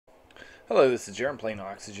Hello, this is Jared playing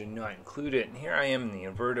Oxygen Not Included, and here I am in the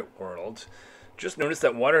inverted world. Just noticed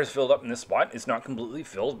that water is filled up in this spot. It's not completely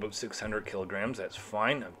filled, about 600 kilograms. That's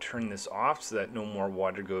fine. I've turned this off so that no more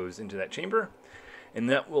water goes into that chamber. And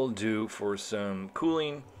that will do for some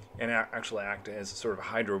cooling and actually act as a sort of a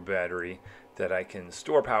hydro battery that I can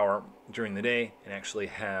store power during the day and actually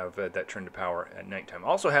have that turn to power at nighttime. I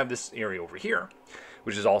also have this area over here,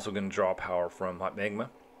 which is also going to draw power from hot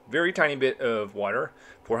magma. Very tiny bit of water,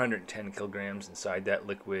 410 kilograms inside that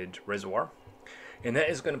liquid reservoir. And that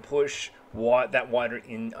is going to push that water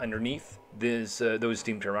in underneath those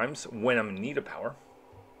steam turbines when I'm in need of power.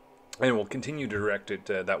 And it will continue to direct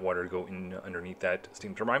that water to go in underneath that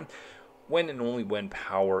steam turbine when and only when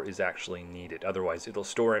power is actually needed. Otherwise, it'll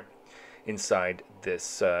store it inside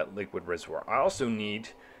this liquid reservoir. I also need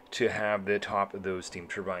to have the top of those steam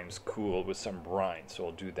turbines cooled with some brine, so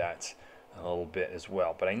I'll do that a little bit as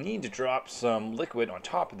well. But I need to drop some liquid on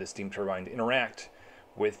top of the steam turbine to interact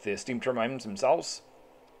with the steam turbines themselves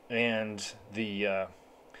and the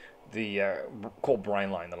cold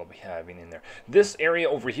brine line that I'll be having in there. This area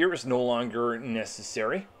over here is no longer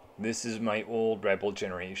necessary. This is my old rebel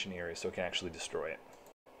generation area, so I can actually destroy it.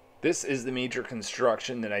 This is the major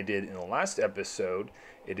construction that I did in the last episode.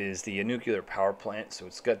 It is the nuclear power plant, so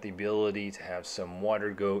it's got the ability to have some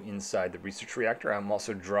water go inside the research reactor. I'm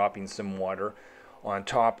also dropping some water on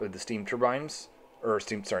top of the steam turbines,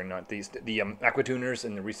 the aqua tuners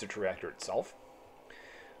and the research reactor itself.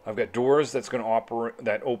 I've got doors that's going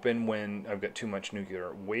to open when I've got too much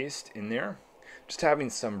nuclear waste in there. Just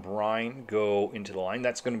having some brine go into the line.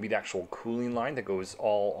 That's going to be the actual cooling line that goes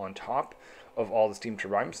all on top of all the steam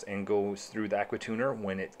turbines and goes through the aqua tuner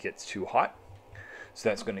when it gets too hot. So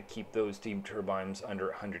that's going to keep those steam turbines under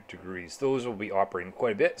 100 degrees. Those will be operating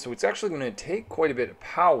quite a bit. So it's actually going to take quite a bit of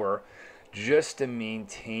power just to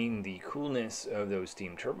maintain the coolness of those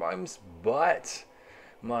steam turbines. But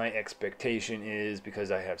my expectation is,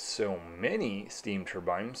 because I have so many steam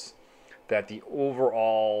turbines, that the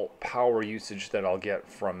overall power usage that I'll get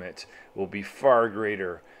from it will be far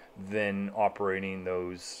greater than operating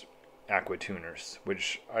those aqua tuners,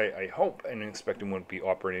 which I hope and expect them won't be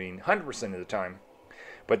operating 100% of the time,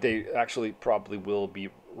 but they actually probably will be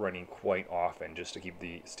running quite often just to keep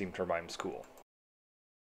the steam turbines cool.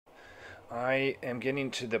 I am getting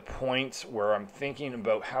to the point where I'm thinking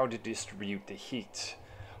about how to distribute the heat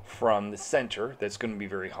from the center that's going to be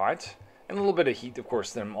very hot, and a little bit of heat, of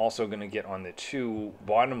course, that I'm also going to get on the two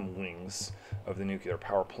bottom wings of the nuclear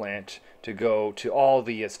power plant to go to all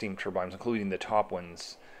the steam turbines, including the top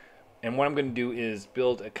ones. And what I'm going to do is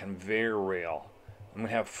build a conveyor rail. I'm going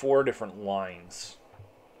to have 4 different lines,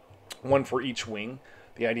 one for each wing.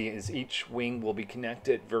 The idea is each wing will be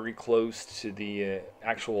connected very close to the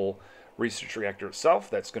actual research reactor itself.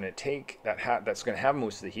 That's going to take that's going to have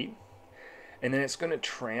most of the heat, and then it's going to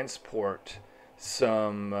transport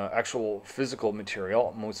some actual physical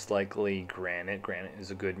material, most likely granite. Granite is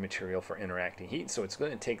a good material for interacting heat, so it's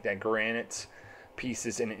going to take that granite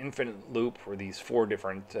pieces in an infinite loop for these four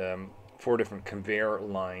different conveyor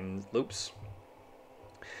line loops,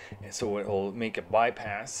 and so it will make a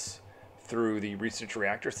bypass through the research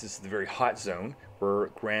reactor. This is the very hot zone where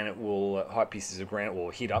hot pieces of granite will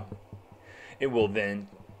heat up. It will then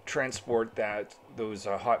transport those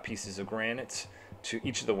hot pieces of granite to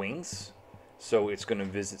each of the wings. So it's going to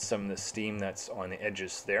visit some of the steam that's on the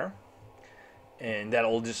edges there. And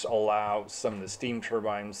that'll just allow some of the steam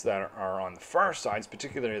turbines that are on the far sides,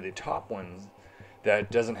 particularly the top ones,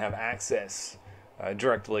 that doesn't have access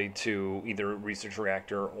directly to either research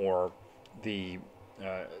reactor or the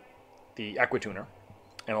aqua tuner,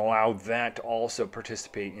 and allow that to also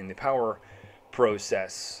participate in the power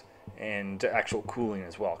process and actual cooling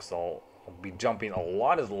as well, because I'll be dumping a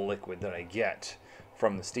lot of the liquid that I get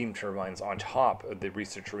from the steam turbines on top of the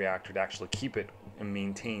research reactor to actually keep it and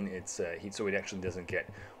maintain its heat, so it actually doesn't get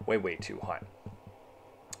way too hot.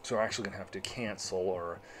 So we're actually going to have to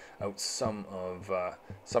cancel out some of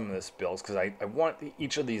this builds, because I want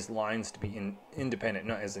each of these lines to be independent,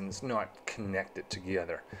 not as in it's not connected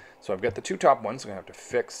together. So I've got the 2 top ones. I'm going to have to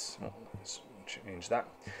fix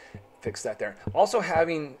that there. Also,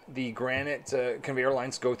 having the granite conveyor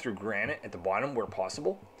lines go through granite at the bottom where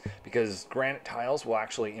possible, because granite tiles will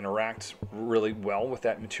actually interact really well with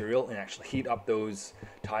that material and actually heat up those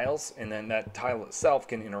tiles, and then that tile itself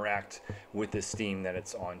can interact with the steam that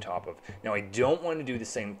it's on top of. Now, I don't want to do the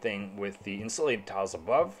same thing with the insulated tiles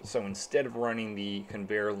above, so instead of running the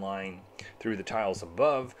conveyor line through the tiles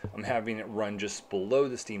above, I'm having it run just below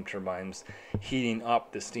the steam turbines, heating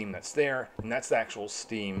up the steam that's there, and that's the actual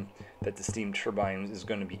steam that the steam turbine is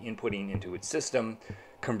going to be inputting into its system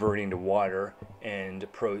converting to water and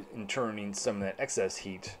turning some of that excess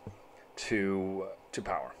heat to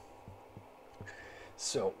power.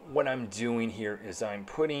 So what I'm doing here is I'm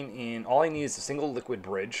putting in, all I need is a single liquid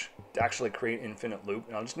bridge to actually create an infinite loop,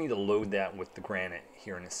 and I'll just need to load that with the granite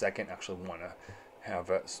here in a second. I actually want to have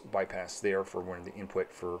a bypass there for one of the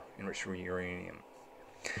input for enriched uranium.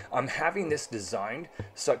 I'm having this designed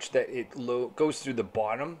such that it goes through the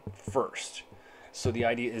bottom first. So the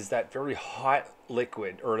idea is that very hot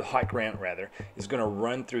liquid, or hot granite rather, is going to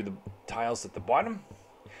run through the tiles at the bottom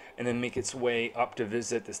and then make its way up to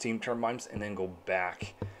visit the steam turbines and then go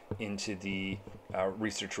back into the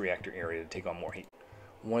research reactor area to take on more heat.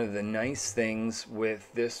 One of the nice things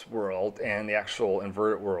with this world and the actual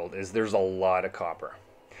inverted world is there's a lot of copper.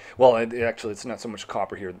 Well, actually, it's not so much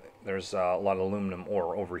copper here. There's a lot of aluminum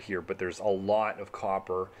ore over here, but there's a lot of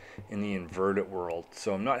copper in the inverted world.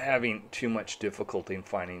 So I'm not having too much difficulty in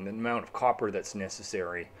finding the amount of copper that's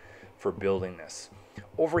necessary for building this.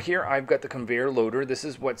 Over here, I've got the conveyor loader. This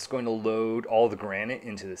is what's going to load all the granite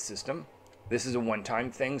into the system. This is a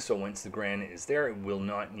one-time thing, so once the granite is there, it will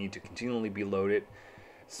not need to continually be loaded.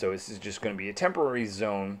 So this is just going to be a temporary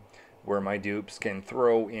zone where my dupes can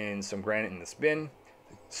throw in some granite in this bin.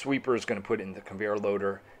 The sweeper is going to put it in the conveyor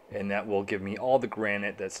loader, and that will give me all the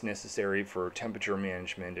granite that's necessary for temperature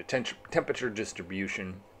management, temperature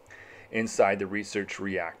distribution inside the research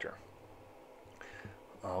reactor.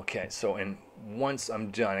 Okay, so and once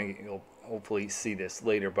I'm done, you'll hopefully see this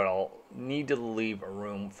later, but I'll need to leave a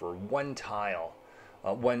room for one tile,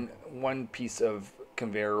 one piece of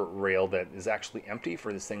conveyor rail that is actually empty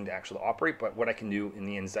for this thing to actually operate. But what I can do in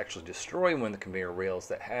the end is actually destroy one of the conveyor rails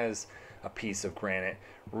that has a piece of granite,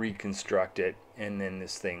 reconstruct it, and then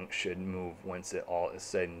this thing should move once it all is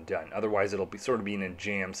said and done. Otherwise, it'll be sort of be in a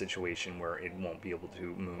jam situation where it won't be able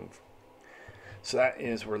to move. So that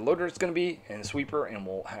is where the loader is going to be, and the sweeper, and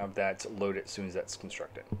we'll have that loaded as soon as that's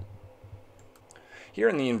constructed. Here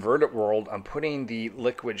in the inverted world, I'm putting the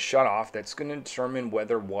liquid shutoff that's going to determine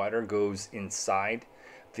whether water goes inside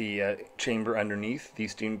the chamber underneath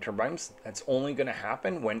these steam turbines. That's only going to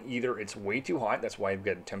happen when either it's way too hot, that's why I've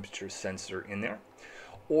got a temperature sensor in there,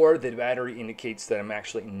 or the battery indicates that I'm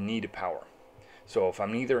actually in need of power. So if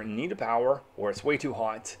I'm either in need of power or it's way too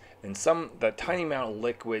hot, then the tiny amount of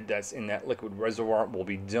liquid that's in that liquid reservoir will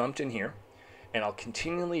be dumped in here, and I'll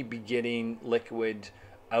continually be getting liquid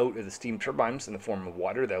out of the steam turbines in the form of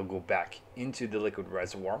water that'll go back into the liquid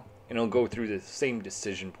reservoir, and it'll go through the same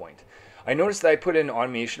decision point. I noticed that I put an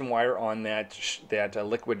automation wire on that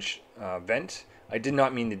liquid vent. I did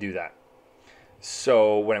not mean to do that.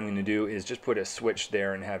 So what I'm going to do is just put a switch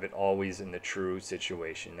there and have it always in the true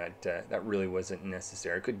situation. That really wasn't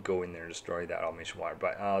necessary. I could go in there and destroy that automation wire,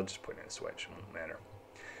 but I'll just put in a switch. It won't matter.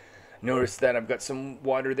 Notice that I've got some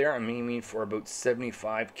water there. I'm aiming for about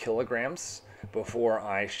 75 kilograms before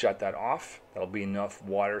I shut that off. That'll be enough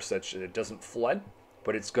water such that it doesn't flood,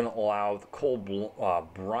 but it's going to allow the cold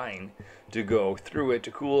brine to go through it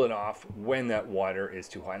to cool it off when that water is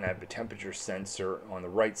too hot. And I have a temperature sensor on the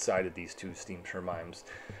right side of these two steam turbines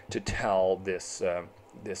to tell this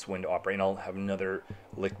when to operate. And I'll have another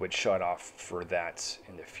liquid shut off for that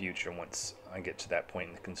in the future once I get to that point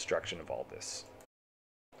in the construction of all this.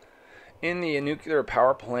 In the nuclear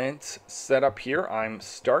power plant setup here, I'm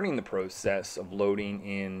starting the process of loading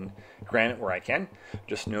in granite where I can.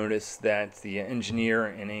 Just notice that the engineer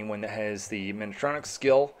and anyone that has the Metatronics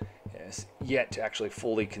skill has yet to actually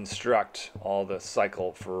fully construct all the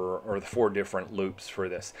cycle or the 4 different loops for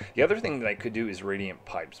this. The other thing that I could do is radiant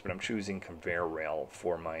pipes, but I'm choosing conveyor rail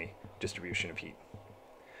for my distribution of heat.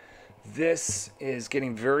 This is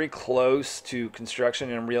getting very close to construction,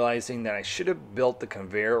 and I'm realizing that I should have built the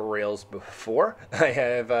conveyor rails before I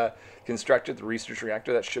have constructed the research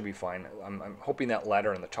reactor. That should be fine. I'm hoping that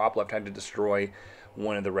ladder on the top left had to destroy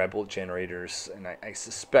one of the red bolt generators, and I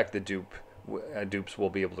suspect the dupes will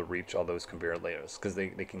be able to reach all those conveyor layers because they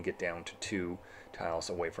can get down to 2 tiles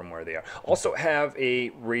away from where they are. Also have a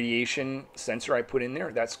radiation sensor I put in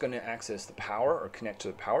there. That's going to access the power or connect to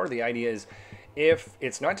the power. The idea is if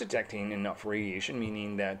it's not detecting enough radiation,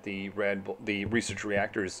 meaning that the research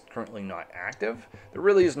reactor is currently not active, there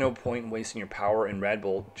really is no point in wasting your power in red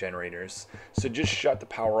bolt generators. So just shut the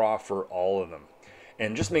power off for all of them.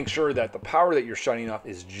 And just make sure that the power that you're shutting off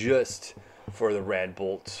is just for the red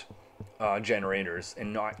bolt generators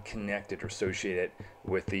and not connected or associated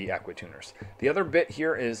with the aquatuners. The other bit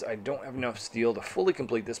here is I don't have enough steel to fully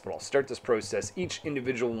complete this, but I'll start this process. Each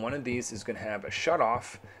individual one of these is going to have a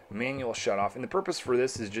shut-off, manual shut-off, and the purpose for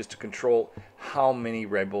this is just to control how many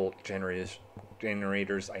red bolt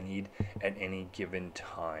generators I need at any given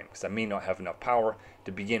time, because I may not have enough power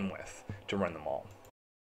to begin with to run them all.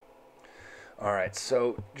 Alright,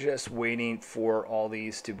 so just waiting for all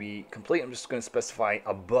these to be complete. I'm just going to specify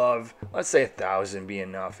above, let's say 1,000 be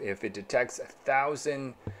enough. If it detects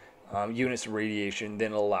 1,000 units of radiation,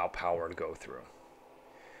 then it'll allow power to go through.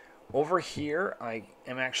 Over here, I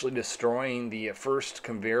am actually destroying the first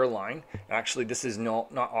conveyor line. Actually, this is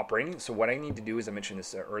not operating, so what I need to do is, I mentioned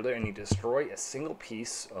this earlier, I need to destroy a single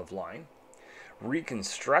piece of line,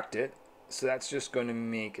 reconstruct it, so that's just going to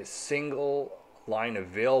make a single line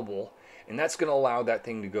available, and that's going to allow that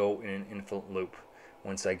thing to go in an infinite loop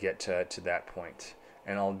once I get to that point.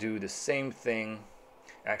 And I'll do the same thing.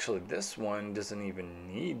 Actually, this one doesn't even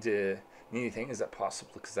need anything. Is that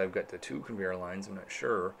possible? Because I've got the 2 conveyor lines. I'm not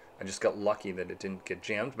sure. I just got lucky that it didn't get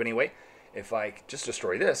jammed. But anyway, if I just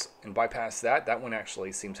destroy this and bypass that, that one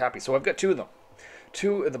actually seems happy. So I've got 2 of them.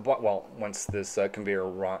 2 of the, well, once this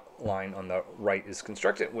conveyor line on the right is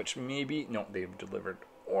constructed, which maybe, no, they've delivered,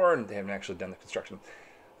 or they haven't actually done the construction.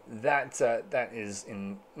 That is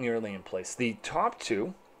nearly in place. The top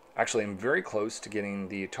 2, actually I'm very close to getting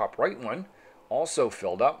the top right one also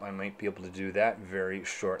filled up. I might be able to do that very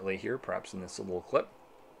shortly here, perhaps in this little clip.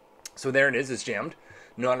 So there it is, it's jammed.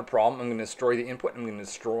 Not a problem. I'm going to destroy the input. I'm going to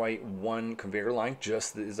destroy 1 conveyor line,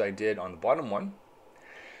 just as I did on the bottom one.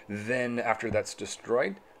 Then after that's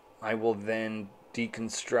destroyed, I will then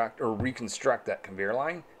deconstruct or reconstruct that conveyor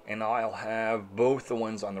line, and I'll have both the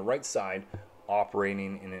ones on the right side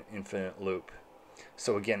operating in an infinite loop.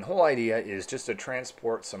 So again, the whole idea is just to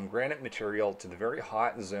transport some granite material to the very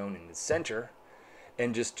hot zone in the center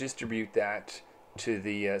and just distribute that to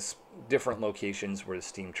the different locations where the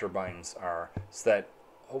steam turbines are, so that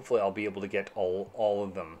hopefully I'll be able to get all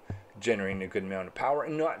of them generating a good amount of power,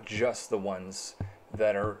 and not just the ones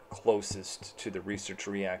that are closest to the research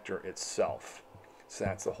reactor itself. So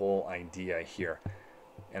that's the whole idea here.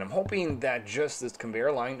 And I'm hoping that just this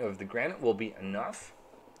conveyor line of the granite will be enough.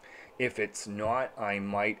 If it's not, I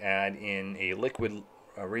might add in a liquid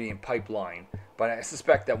radium pipeline, but I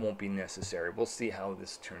suspect that won't be necessary. We'll see how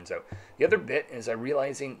this turns out. The other bit is I'm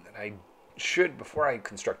realizing that I should, before I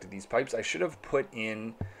constructed these pipes, I should have put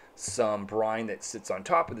in some brine that sits on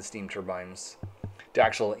top of the steam turbines to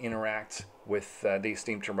actually interact with the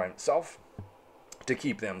steam turbine itself to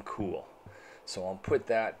keep them cool. So I'll put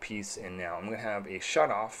that piece in now. I'm going to have a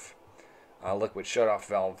shutoff, liquid shutoff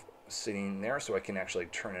valve sitting there so I can actually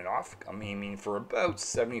turn it off. I'm aiming for about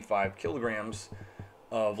 75 kilograms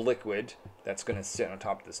of liquid that's going to sit on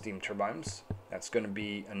top of the steam turbines. That's going to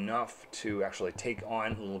be enough to actually take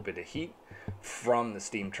on a little bit of heat from the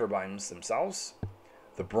steam turbines themselves.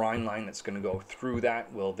 The brine line that's going to go through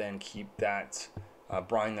that will then keep that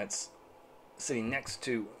brine that's sitting next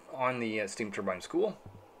to on the steam turbines cool.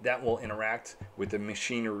 That will interact with the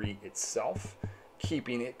machinery itself,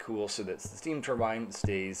 keeping it cool so that the steam turbine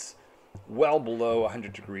stays well below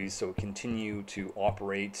 100 degrees, so it continue to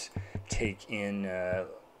operate, take in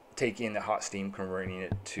the hot steam, converting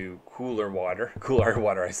it to cooler water. Cooler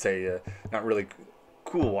water, I say, not really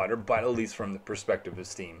cool water, but at least from the perspective of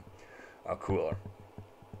steam, cooler.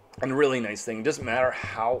 And a really nice thing, it doesn't matter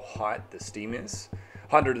how hot the steam is.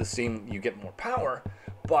 Hotter the steam, you get more power,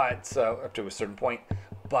 but up to a certain point.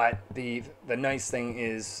 But the nice thing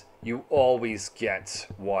is you always get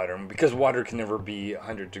water. Because water can never be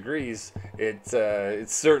 100 degrees, it's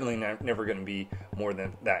certainly never going to be more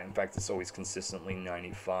than that. In fact, it's always consistently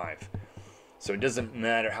 95. So it doesn't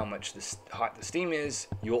matter how much hot the steam is,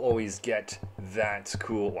 you'll always get that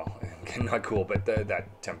cool, well, not cool, but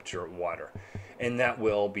that temperature of water. And that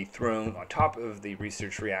will be thrown on top of the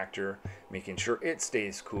research reactor, making sure it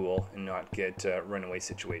stays cool and not get a runaway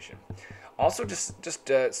situation. Also, just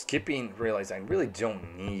skipping, realize I really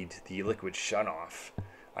don't need the liquid shutoff.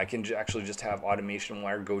 I can actually just have automation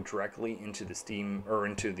wire go directly into the steam or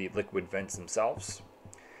into the liquid vents themselves.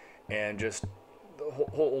 And just the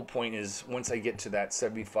whole point is, once I get to that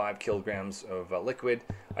 75 kilograms of liquid,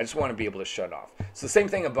 I just want to be able to shut off. So the same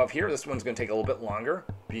thing above here. This one's going to take a little bit longer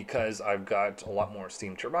because I've got a lot more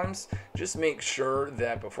steam turbines. Just make sure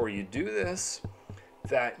that before you do this,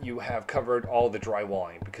 that you have covered all the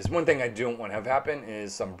drywalling, because one thing I don't want to have happen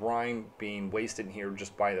is some brine being wasted in here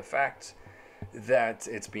just by the fact that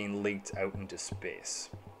it's being leaked out into space.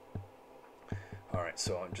 Alright,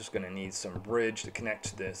 so I'm just going to need some bridge to connect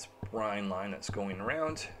to this brine line that's going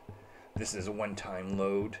around. This is a one-time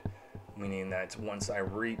load, meaning that once I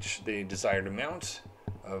reach the desired amount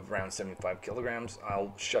of around 75 kilograms,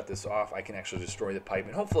 I'll shut this off. I can actually destroy the pipe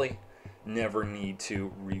and hopefully never need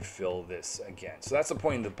to refill this again. So that's the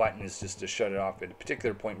point of the button, is just to shut it off at a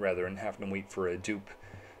particular point rather than having to wait for a dupe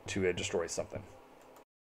to destroy something.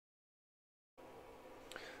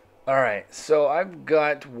 Alright, so I've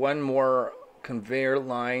got one more conveyor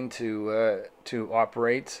line to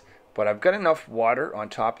operate, but I've got enough water on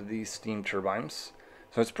top of these steam turbines.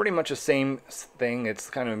 So it's pretty much the same thing. It's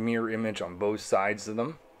kind of a mirror image on both sides of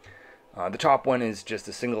them. The top one is just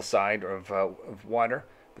a single side of water,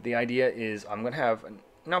 but the idea is I'm going to have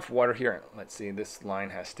enough water here. Let's see, this line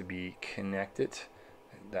has to be connected.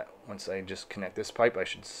 That once I just connect this pipe, I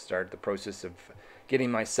should start the process of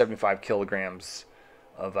getting my 75 kilograms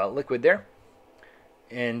of liquid there.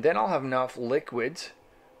 And then I'll have enough liquid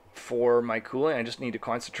for my cooling. I just need to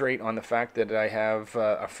concentrate on the fact that I have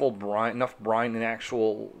a full brine, enough brine in the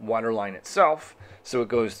actual water line itself, so it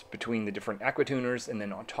goes between the different aquatuners and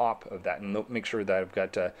then on top of that, and make sure that I've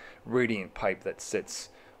got a radiant pipe that sits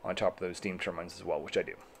on top of those steam turbines as well, which I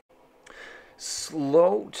do.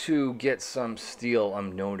 Slow to get some steel,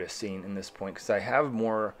 I'm noticing in this point, because I have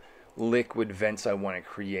more liquid vents I want to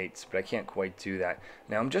create, but I can't quite do that.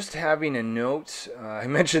 Now I'm just having a note, I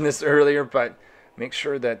mentioned this earlier, but make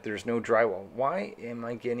sure that there's no drywall. Why am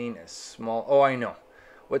I getting a small, oh, I know.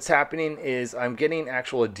 What's happening is I'm getting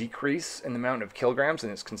a decrease in the amount of kilograms,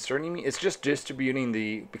 and it's concerning me. It's just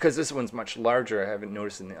distributing because this one's much larger, I haven't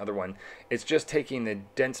noticed in the other one, it's just taking the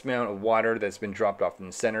dense amount of water that's been dropped off in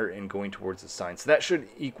the center and going towards the sign. So that should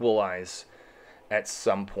equalize at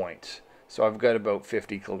some point. So I've got about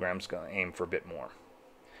 50 kilograms, going to aim for a bit more.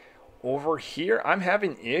 Over here, I'm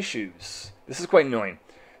having issues. This is quite annoying.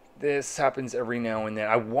 This happens every now and then.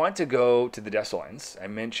 I want to go to the decimal ends. I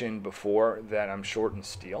mentioned before that I'm short in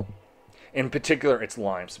steel. In particular, it's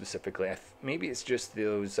lime specifically. Maybe it's just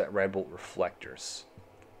those red bolt reflectors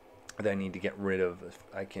that I need to get rid of. If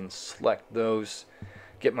I can select those,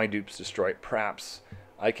 get my dupes destroyed, perhaps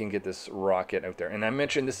I can get this rocket out there. And I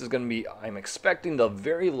mentioned this is going to be, I'm expecting the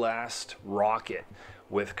very last rocket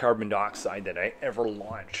with carbon dioxide that I ever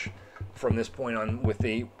launch from this point on with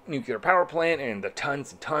the nuclear power plant and the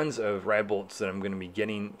tons and tons of red bolts that I'm going to be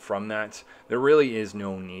getting from that. There really is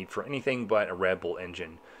no need for anything but a red bolt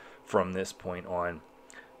engine from this point on.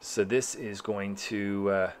 So this is going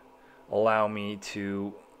to allow me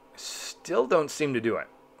to, still don't seem to do it.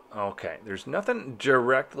 Okay, there's nothing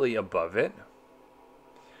directly above it.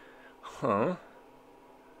 Huh.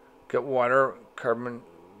 Got water, carbon,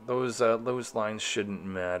 those lines shouldn't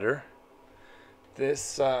matter.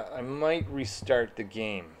 This, I might restart the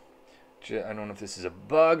game. I don't know if this is a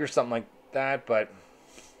bug or something like that, but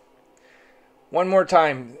one more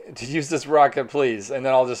time to use this rocket, please, and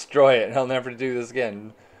then I'll destroy it, and I'll never do this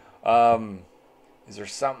again. Is there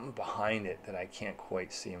something behind it that I can't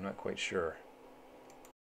quite see? I'm not quite sure.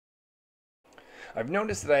 I've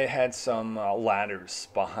noticed that I had some ladders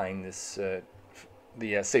behind this,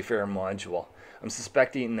 the Safer module. I'm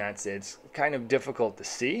suspecting it's kind of difficult to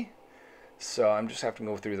see. So I'm just having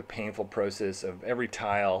to go through the painful process of every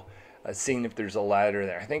tile, seeing if there's a ladder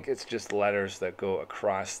there. I think it's just ladders that go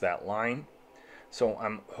across that line. So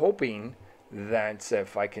I'm hoping that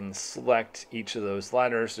if I can select each of those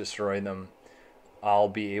ladders, destroy them, I'll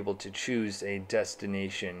be able to choose a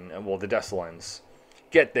destination, well, the decimal ends,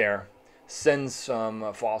 get there, send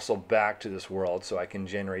some fossil back to this world so I can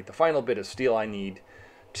generate the final bit of steel I need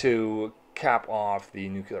to cap off the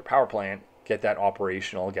nuclear power plant, get that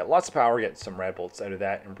operational, get lots of power, get some red bolts out of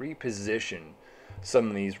that, and reposition some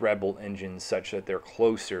of these red bolt engines such that they're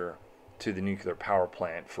closer to the nuclear power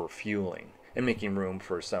plant for fueling and making room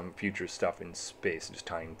for some future stuff in space, just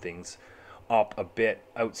tying things up a bit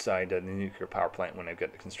outside of the nuclear power plant when I've got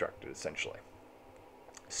it constructed, essentially.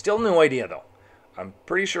 Still no idea, though. I'm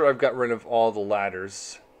pretty sure I've got rid of all the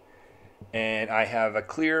ladders, and I have a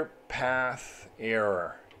clear path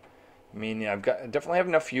error, meaning I definitely have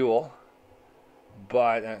enough fuel.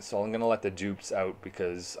 But so I'm going to let the dupes out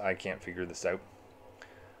because I can't figure this out.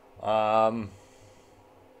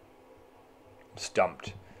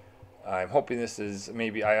 Stumped. I'm hoping this is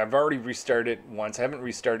maybe, I've already restarted it once. I haven't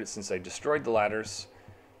restarted since I destroyed the ladders.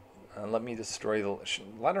 Let me destroy the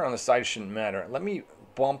ladder on the side, shouldn't matter. Let me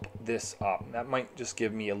bump this up. That might just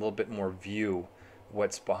give me a little bit more view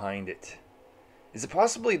what's behind it. Is it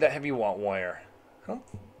possibly that heavy watt wire? I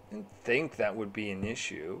don't think that would be an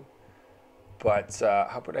issue. But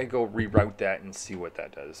how about I go reroute that and see what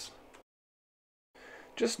that does.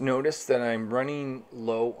 Just notice that I'm running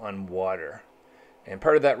low on water. And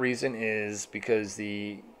part of that reason is because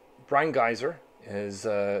the brine geyser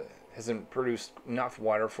hasn't produced enough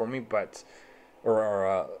water for me,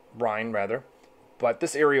 or brine rather. But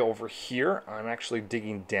this area over here, I'm actually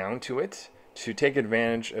digging down to it to take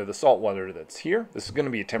advantage of the salt water that's here. This is going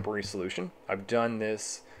to be a temporary solution. I've done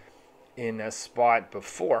this in a spot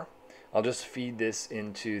before. I'll just feed this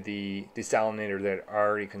into the desalinator that I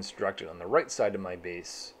already constructed on the right side of my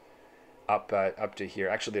base up to here.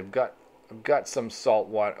 Actually, I've got I've got some salt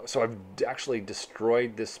water. So I've actually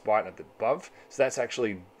destroyed this spot at the above. So that's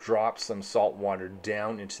actually dropped some salt water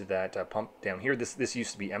down into that pump down here. This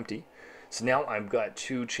used to be empty. So now I've got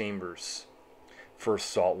 2 chambers for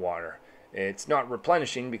salt water. It's not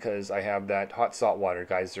replenishing because I have that hot salt water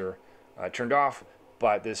geyser turned off,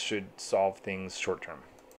 but this should solve things short term.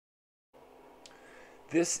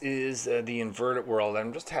 This is the inverted world.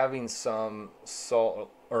 I'm just having some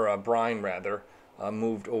salt, or brine rather,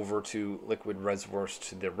 moved over to liquid reservoirs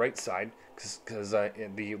to the right side because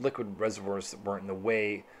the liquid reservoirs weren't in the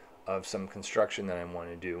way of some construction that I want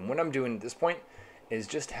to do. And what I'm doing at this point is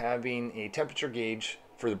just having a temperature gauge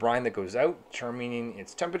for the brine that goes out, determining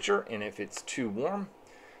its temperature, and if it's too warm,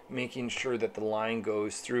 making sure that the line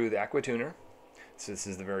goes through the aquatuner. So this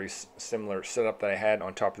is the very similar setup that I had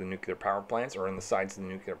on top of the nuclear power plants, or on the sides of the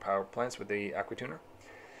nuclear power plants with the aquatuner.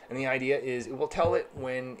 And the idea is it will tell it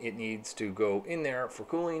when it needs to go in there for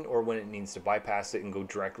cooling or when it needs to bypass it and go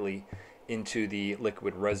directly into the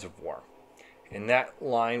liquid reservoir. And that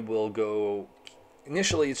line will go,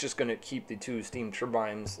 initially it's just going to keep the 2 steam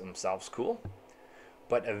turbines themselves cool.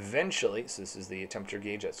 But eventually, so this is the temperature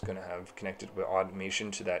gauge that's going to have connected with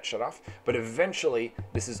automation to that shutoff. But eventually,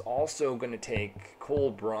 this is also going to take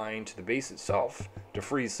cold brine to the base itself to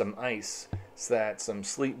freeze some ice so that some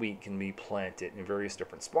sleet wheat can be planted in various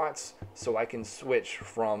different spots. So I can switch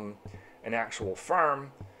from an actual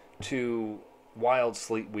farm to wild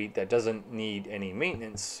sleet wheat that doesn't need any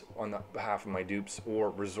maintenance on the behalf of my dupes or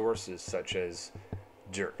resources such as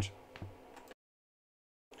dirt.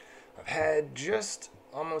 I've had just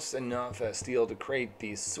almost enough steel to create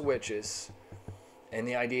these switches, and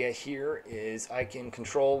the idea here is I can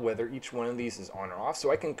control whether each one of these is on or off,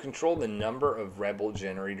 so I can control the number of red bolt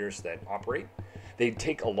generators that operate. They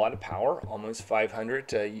take a lot of power, almost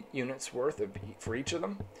 500 units worth for each of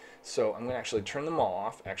them, so I'm going to actually turn them all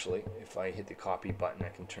off. Actually, if I hit the copy button, I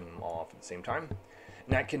can turn them all off at the same time,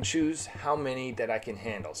 and I can choose how many that I can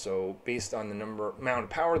handle. So based on the amount of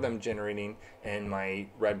power that I'm generating and my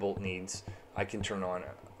red bolt needs, I can turn on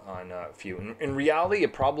a few. In reality,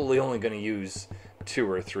 I'm probably only going to use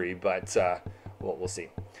 2 or 3, but we'll see.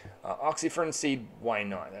 Oxyfern seed, why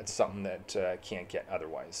not? That's something that can't get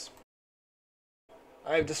otherwise.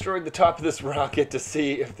 I've destroyed the top of this rocket to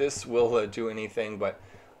see if this will do anything, but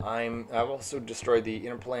I've also destroyed the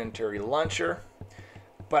interplanetary launcher.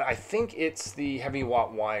 But I think it's the heavy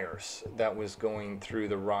watt wires that was going through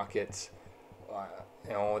the rocket,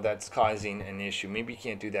 that's causing an issue. Maybe you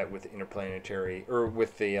can't do that with the interplanetary, or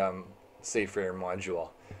with the safe air module.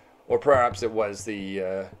 Or perhaps it was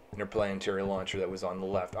the interplanetary launcher that was on the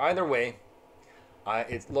left. Either way,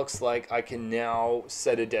 it looks like I can now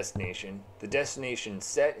set a destination. The destination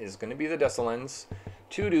set is going to be the Desilens.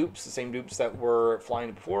 2 dupes, the same dupes that were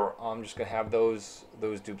flying before. I'm just going to have those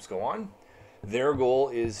dupes go on. Their goal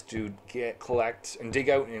is to collect and dig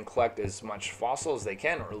out and collect as much fossil as they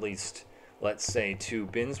can, or at least, let's say, 2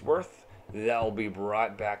 bins worth. That'll be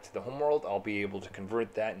brought back to the homeworld. I'll be able to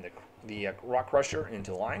convert that in the rock crusher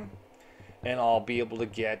into lime, and I'll be able to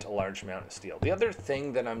get a large amount of steel. The other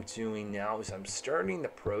thing that I'm doing now is I'm starting the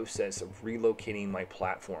process of relocating my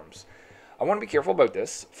platforms. I want to be careful about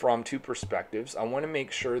this from 2 perspectives. I want to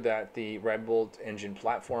make sure that the Red Bolt engine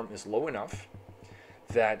platform is low enough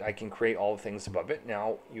that I can create all the things above it.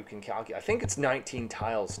 Now you can calculate, I think it's 19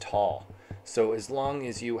 tiles tall. So as long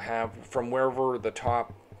as you have, from wherever the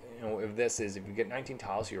top, if this is, if you get 19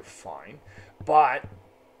 tiles, you're fine. But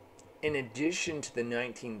in addition to the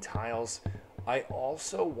 19 tiles, I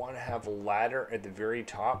also want to have a ladder at the very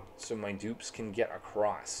top so my dupes can get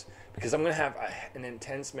across. Because I'm going to have an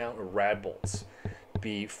intense amount of rad bolts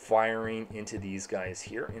be firing into these guys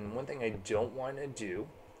here. And one thing I don't want to do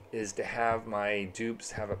is to have my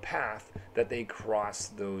dupes have a path that they cross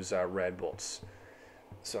those red bolts.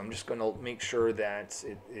 So I'm just going to make sure that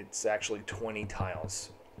it's actually 20 tiles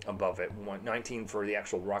above it, 19 for the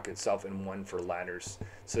actual rocket itself and 1 for ladders,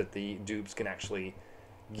 so that the dupes can actually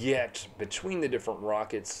get between the different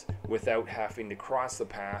rockets without having to cross the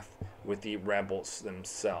path with the red bolts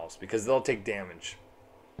themselves, because they'll take damage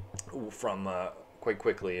from quite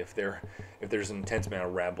quickly if there's an intense amount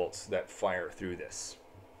of red bolts that fire through this.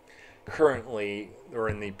 Currently, or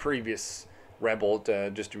in the previous red bolt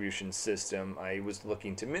distribution system, I was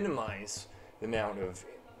looking to minimize the amount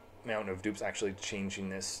of dupes, actually changing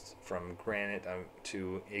this from granite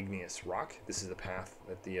to igneous rock. This is the path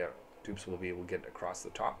that the dupes will be able to get across the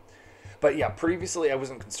top. But yeah, previously I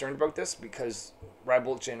wasn't concerned about this because red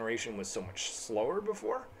bolt generation was so much slower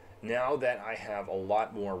before. Now that I have a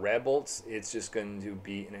lot more red bolts, it's just going to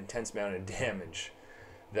be an intense amount of damage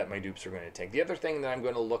that my dupes are going to take. The other thing that I'm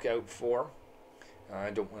going to look out for, I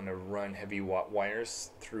don't want to run heavy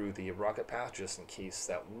wires through the rocket path just in case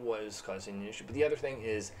that was causing an issue. But the other thing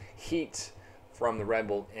is heat from the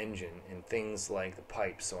Radbolt engine and things like the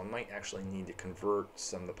pipes. So I might actually need to convert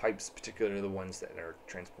some of the pipes, particularly the ones that are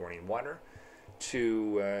transporting water,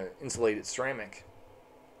 to insulated ceramic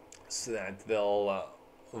so that they'll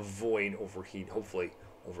avoid hopefully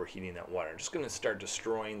overheating that water. I'm just going to start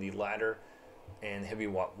destroying the ladder and heavy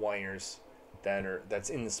wires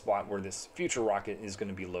that's in the spot where this future rocket is going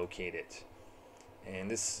to be located. And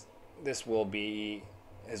this will be,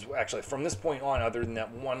 actually from this point on, other than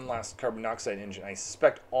that one last carbon dioxide engine, I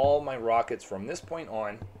suspect all my rockets from this point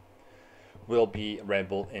on will be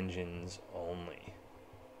Radbolt engines only.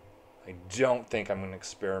 I don't think I'm going to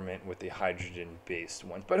experiment with the hydrogen-based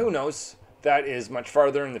ones, but who knows? That is much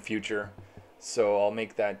farther in the future, so I'll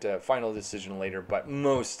make that final decision later. But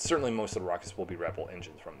certainly most of the rockets will be Radbolt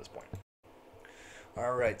engines from this point.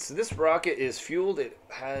 All right, so this rocket is fueled. It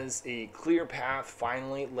has a clear path.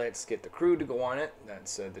 Finally, let's get the crew to go on it.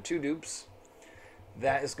 That's the 2 dupes.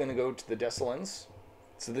 That is going to go to the Desolens.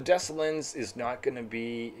 So the Desolens is not going to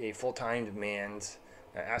be a full-time manned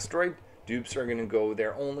asteroid. Dupes are going to go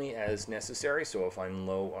there only as necessary. So if I'm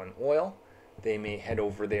low on oil, they may head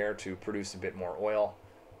over there to produce a bit more oil,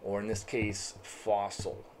 or in this case,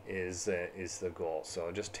 fossil is the goal.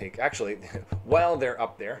 So just actually, while they're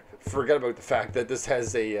up there, forget about the fact that this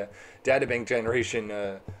has a databank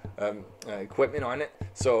generation equipment on it.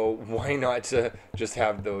 So why not just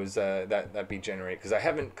have those that be generated? Because I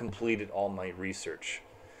haven't completed all my research.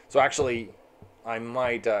 So actually, I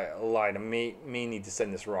might lie. I may need to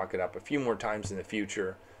send this rocket up a few more times in the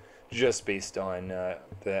future, just based on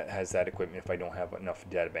that has that equipment if I don't have enough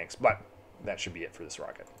databanks. But that should be it for this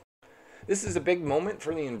rocket. This is a big moment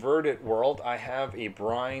for the inverted world. I have a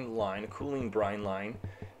brine line, a cooling brine line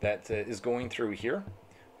that is going through here.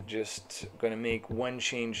 Just going to make one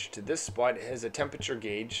change to this spot. It has a temperature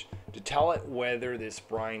gauge to tell it whether this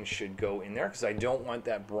brine should go in there, because I don't want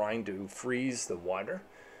that brine to freeze the water.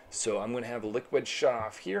 So I'm going to have a liquid shut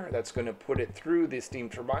off here. That's going to put it through the steam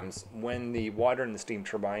turbines when the water in the steam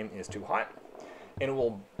turbine is too hot. And it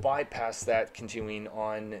will bypass that, continuing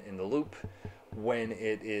on in the loop when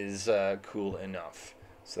it is cool enough.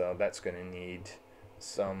 So that's going to need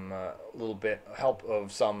some little bit help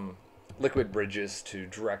of some liquid bridges to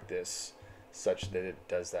direct this such that it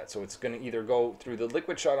does that. So it's going to either go through the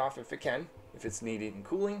liquid shut off if it can, if it's needed in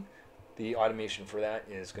cooling. The automation for that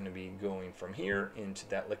is going to be going from here into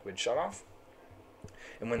that liquid shutoff.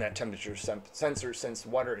 And when that temperature sensor senses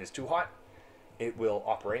water is too hot, it will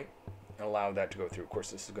operate and allow that to go through. Of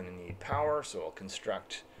course, this is going to need power, so I'll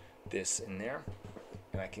construct this in there.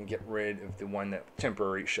 And I can get rid of the one that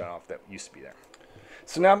temporary shutoff that used to be there.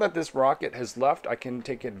 So now that this rocket has left, I can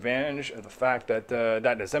take advantage of the fact that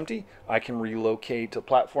that is empty. I can relocate the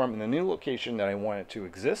platform in the new location that I want it to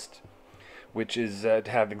exist, which is to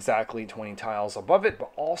have exactly 20 tiles above it,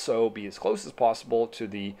 but also be as close as possible to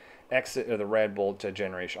the exit of the Radbolt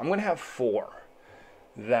generation. I'm going to have 4.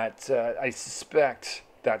 That I suspect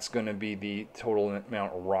that's going to be the total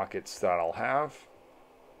amount of rockets that I'll have.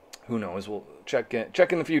 Who knows? We'll check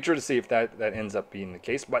in the future to see if that ends up being the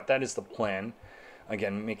case, but that is the plan.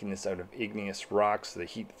 Again, making this out of igneous rocks. The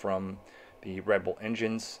heat from the Radbolt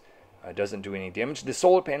engines doesn't do any damage. The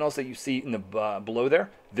solar panels that you see in the below there,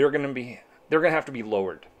 they're going to have to be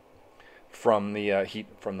lowered from the heat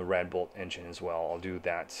from the Radbolt engine as well. I'll do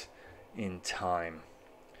that in time.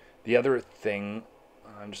 The other thing,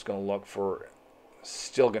 I'm just going to look for,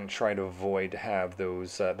 still going to try to avoid have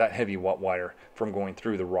those that heavy wire from going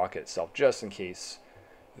through the rocket itself, just in case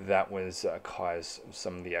that was cause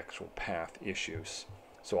some of the actual path issues.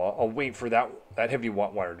 So I'll wait for that heavy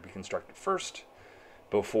wire to be constructed first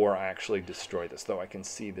before I actually destroy this, though I can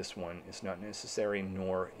see this one is not necessary,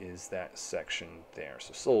 nor is that section there.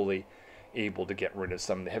 So slowly able to get rid of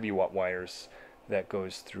some of the heavy wires that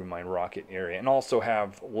goes through my rocket area, and also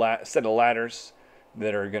have a set of ladders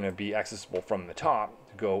that are going to be accessible from the top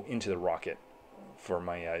to go into the rocket for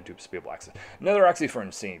my dupes to be able to access. Another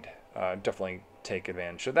oxyfern seed. Definitely take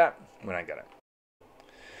advantage of that when I get it.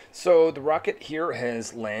 So the rocket here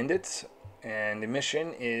has landed, and the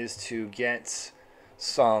mission is to get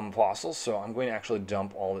some fossils. So I'm going to actually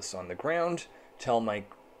dump all this on the ground, tell my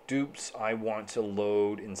dupes I want to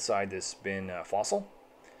load inside this bin fossil.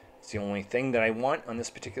 It's the only thing that I want on this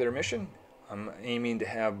particular mission. I'm aiming to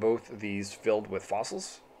have both of these filled with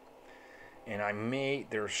fossils. And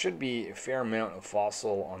there should be a fair amount of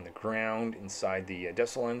fossil on the ground inside the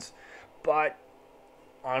Desolens, but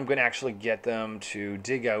I'm going to actually get them to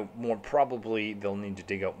dig out more. Probably they'll need to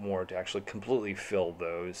dig out more to actually completely fill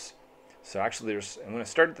those So actually I'm going to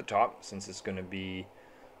start at the top since it's going to be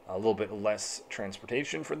a little bit less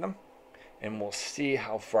transportation for them. And we'll see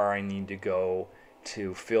how far I need to go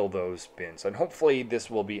to fill those bins. And hopefully this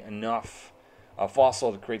will be enough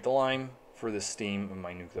fossil to create the lime for the steam of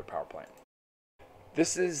my nuclear power plant.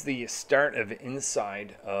 This is the start of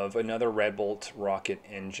inside of another Red Bolt rocket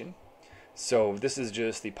engine. So this is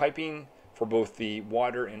just the piping for both the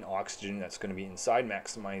water and oxygen that's going to be inside,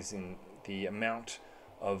 maximizing the amount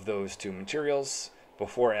of those two materials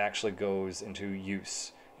before it actually goes into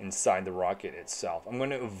use inside the rocket itself. I'm going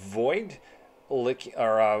to avoid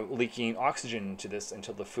leaking oxygen into this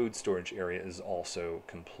until the food storage area is also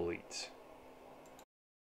complete.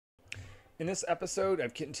 In this episode,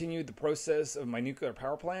 I've continued the process of my nuclear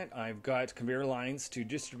power plant. I've got conveyor lines to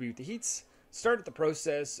distribute the heats, started the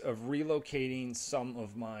process of relocating some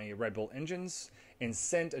of my Red Bull engines, and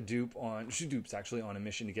sent two dupes actually on a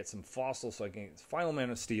mission to get some fossils so I can get the final amount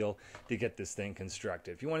of steel to get this thing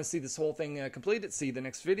constructed. If you want to see this whole thing completed, see the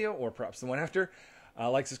next video or perhaps the one after.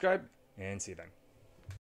 Like, subscribe, and see you then.